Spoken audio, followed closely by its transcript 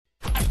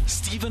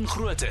Stephen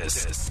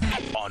Grootes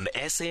on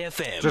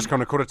SAFM. Just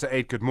gone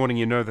 8:15. Good morning.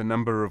 You know the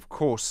number, of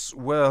course.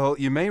 Well,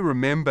 you may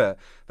remember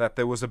that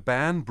there was a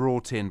ban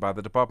brought in by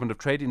the Department of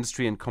Trade,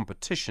 Industry and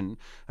Competition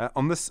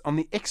on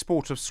the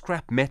export of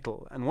scrap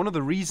metal. And one of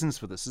the reasons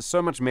for this is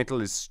so much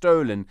metal is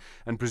stolen,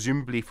 and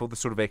presumably for the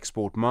sort of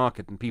export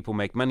market, and people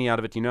make money out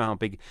of it. You know how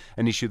big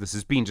an issue this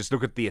has been. Just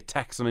look at the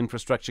attacks on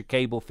infrastructure,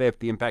 cable theft,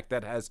 the impact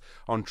that has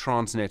on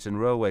Transnet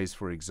and railways,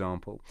 for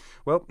example.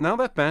 Well, now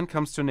that ban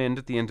comes to an end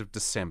at the end of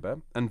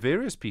December, and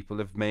various people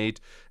have made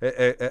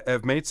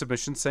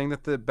submissions saying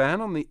that the ban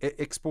on the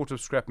export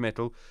of scrap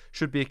metal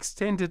should be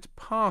extended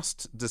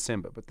past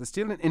December. But the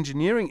Steel and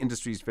Engineering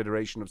Industries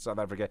Federation of South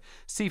Africa,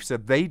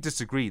 Seifsa, they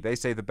disagree. They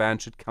say the ban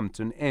should come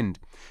to an end.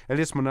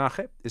 Elias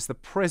Monage is the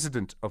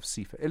president of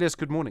Seifsa. Elias,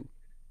 good morning.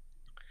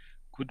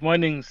 Good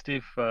morning,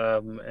 Steve,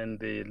 and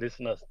the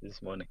listeners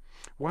this morning.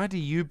 Why do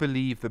you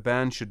believe the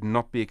ban should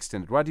not be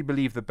extended? Why do you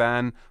believe the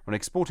ban on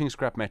exporting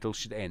scrap metal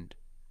should end?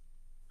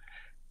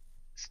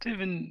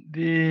 Stephen,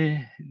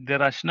 the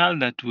rationale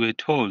that we were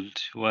told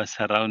was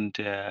around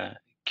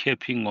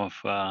capping of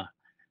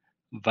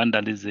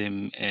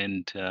vandalism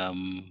and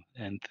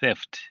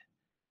theft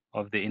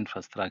of the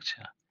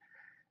infrastructure.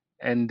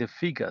 And the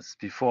figures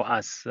before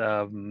us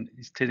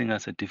is telling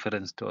us a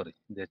different story,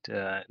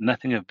 that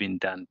nothing have been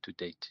done to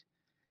date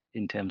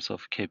in terms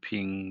of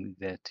capping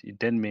that. It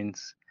then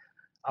means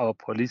our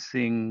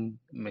policing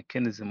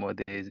mechanism or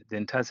the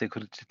entire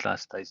security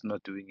cluster is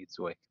not doing its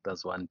work.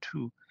 That's one.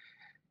 Two,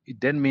 it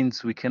then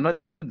means we cannot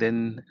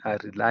then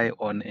rely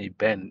on a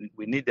ban.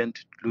 We need then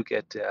to look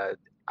at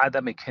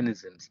other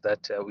mechanisms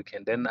that we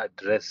can then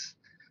address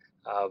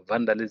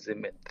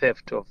vandalism and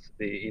theft of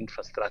the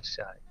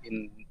infrastructure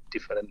in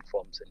different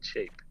forms and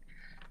shape.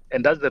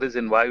 And that's the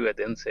reason why we are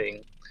then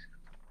saying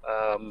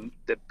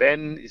the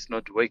ban is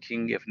not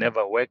working, have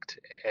never worked.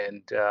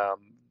 And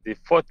the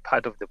fourth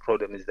part of the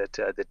problem is that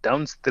the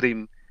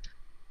downstream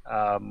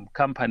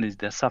companies,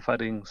 they're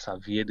suffering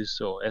severely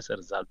so as a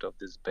result of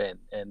this ban.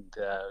 And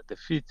the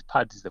fifth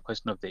part is the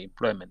question of the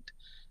employment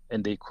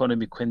and the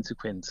economic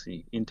consequence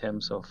in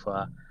terms of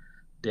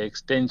the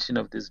extension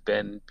of this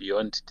ban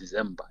beyond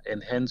December.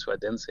 And hence we're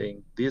then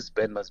saying this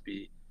ban must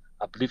be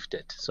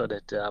uplifted so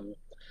that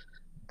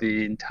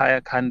the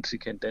entire country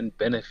can then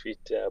benefit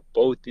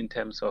both in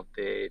terms of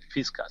the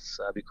fiscus,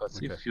 because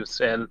if you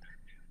sell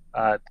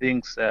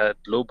things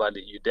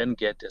globally, you then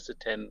get a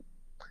certain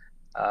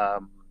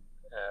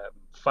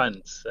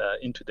funds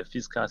into the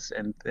fiscus,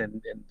 and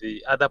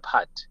the other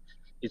part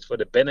is for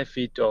the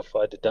benefit of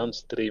the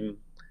downstream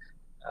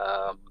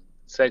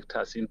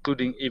sectors,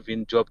 including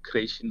even job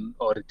creation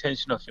or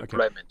retention of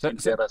employment in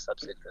various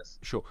subsectors.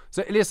 Sure.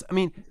 So, Elias,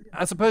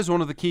 I suppose one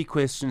of the key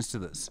questions to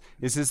this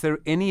is there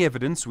any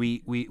evidence?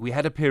 We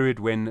had a period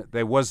when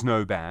there was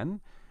no ban.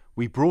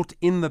 We brought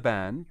in the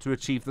ban to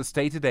achieve the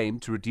stated aim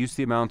to reduce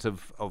the amount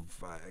of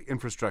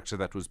infrastructure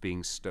that was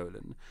being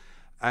stolen.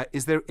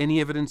 Is there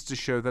any evidence to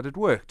show that it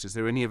worked? Is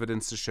there any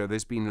evidence to show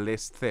there's been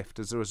less theft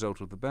as a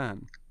result of the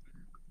ban?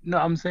 No,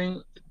 I'm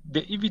saying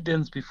the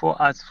evidence before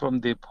us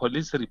from the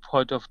police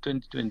report of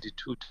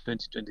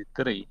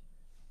 2022-2023,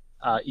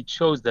 it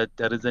shows that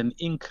there is an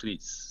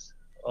increase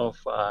of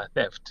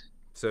theft.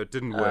 So it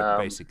didn't work,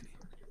 basically.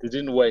 It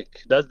didn't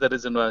work. That's the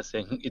reason why I'm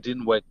saying it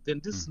didn't work.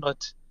 Then this is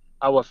not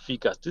our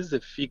figures. This is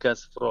the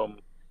figures from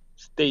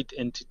state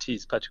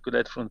entities,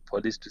 particularly from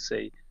police, to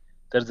say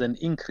there's an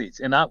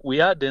increase. And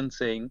we are then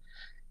saying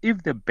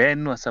if the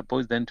ban was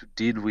supposed then to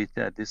deal with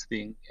this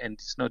thing and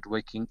it's not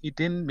working, it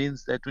then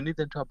means that we need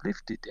them to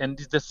uplift it. And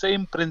it's the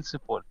same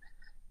principle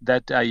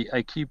that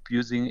I keep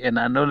using an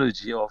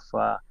analogy of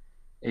a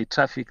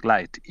traffic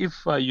light. If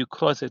you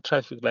cross a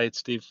traffic light,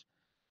 Steve,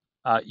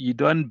 you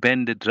don't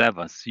ban the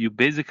drivers. You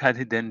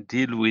basically then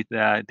deal with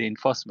the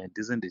enforcement,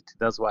 isn't it?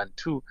 That's one.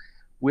 Two,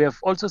 we have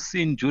also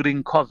seen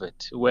during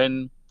COVID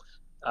when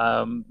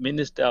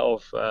Minister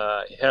of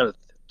Health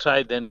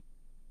tried then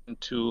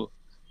to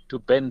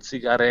ban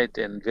cigarette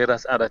and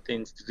various other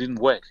things. It didn't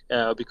work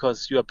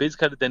because you are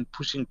basically then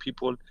pushing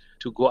people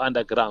to go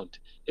underground.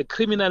 A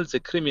criminal is a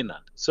criminal.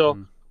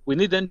 So we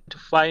need then to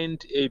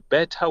find a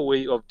better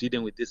way of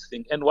dealing with this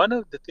thing. And one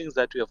of the things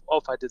that we have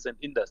offered as an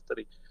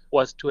industry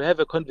was to have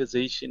a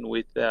conversation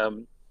with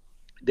the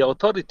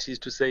authorities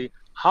to say,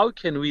 how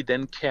can we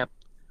then cap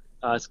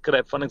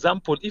scrap? For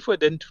example, if we're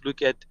then to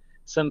look at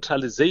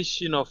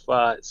centralization of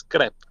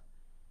scrap,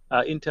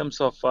 in terms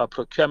of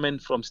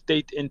procurement from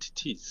state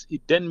entities,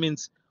 it then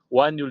means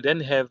one, you'll then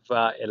have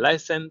a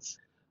license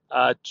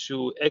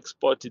to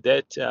export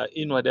that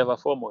in whatever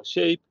form or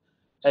shape.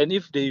 And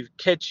if they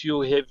catch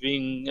you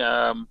having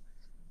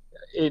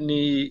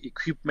any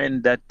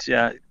equipment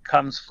that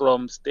comes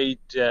from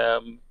state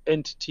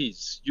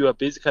entities, you are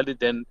basically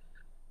then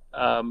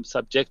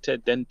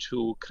subjected then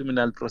to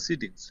criminal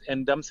proceedings.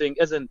 And I'm saying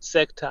as a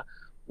sector,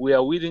 we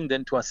are willing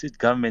then to assist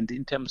government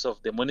in terms of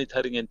the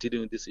monitoring and dealing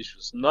with these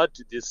issues, not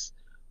this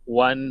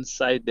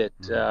one-sided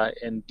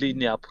and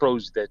linear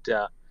approach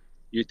that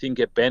you think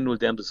a ban will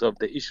then resolve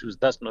the issues.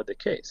 That's not the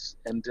case.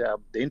 And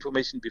the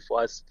information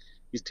before us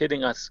is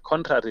telling us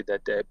contrary,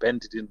 that the ban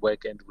didn't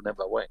work and will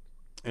never work.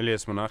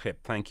 Elias Monage,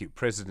 thank you.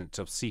 President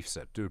of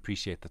Seifsa. Do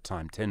appreciate the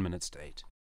time. 10 minutes to 8.